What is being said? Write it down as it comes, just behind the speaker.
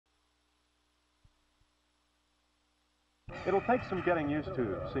It'll take some getting used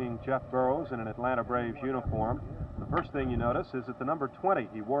to seeing Jeff Burroughs in an Atlanta Braves uniform. The first thing you notice is that the number 20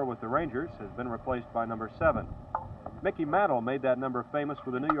 he wore with the Rangers has been replaced by number 7. Mickey Mantle made that number famous for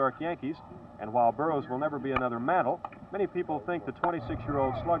the New York Yankees, and while Burroughs will never be another Mantle, many people think the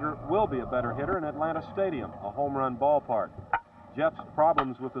 26-year-old slugger will be a better hitter in Atlanta Stadium, a home run ballpark. Jeff's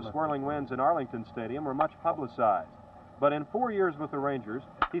problems with the swirling winds in Arlington Stadium were much publicized. But in 4 years with the Rangers,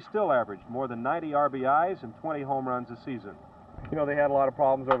 he still averaged more than 90 RBIs and 20 home runs a season. You know, they had a lot of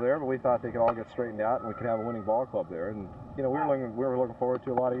problems over there, but we thought they could all get straightened out and we could have a winning ball club there. And, you know, we were looking forward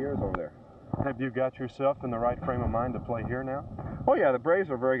to a lot of years over there. Have you got yourself in the right frame of mind to play here now? Oh, yeah, the Braves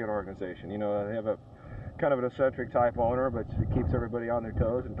are a very good organization. You know, they have a kind of an eccentric type owner, but it keeps everybody on their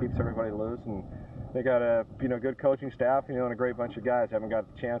toes and keeps everybody loose. And they got a, good coaching staff, and a great bunch of guys. Haven't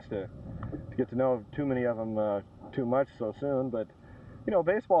got the chance to get to know too many of them too much so soon, but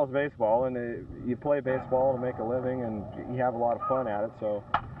baseball is baseball, and you play baseball to make a living, and you have a lot of fun at it. So,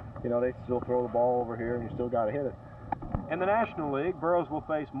 they still throw the ball over here, and you still got to hit it. In the National League, Burroughs will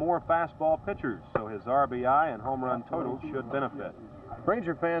face more fastball pitchers, so his RBI and home run totals should benefit.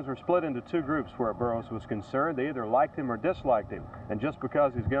 Ranger fans were split into two groups where Burroughs was concerned. They either liked him or disliked him, and just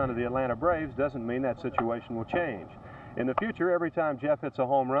because he's gone to the Atlanta Braves doesn't mean that situation will change. In the future, every time Jeff hits a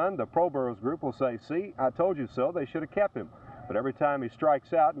home run, the pro-Burroughs group will say, "See, I told you so, they should have kept him." But every time he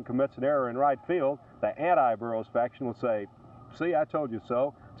strikes out and commits an error in right field, the anti-Burroughs faction will say, "See, I told you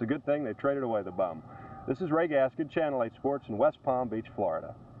so. It's a good thing they traded away the bum." This is Ray Gaskin, Channel 8 Sports in West Palm Beach,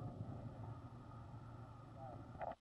 Florida.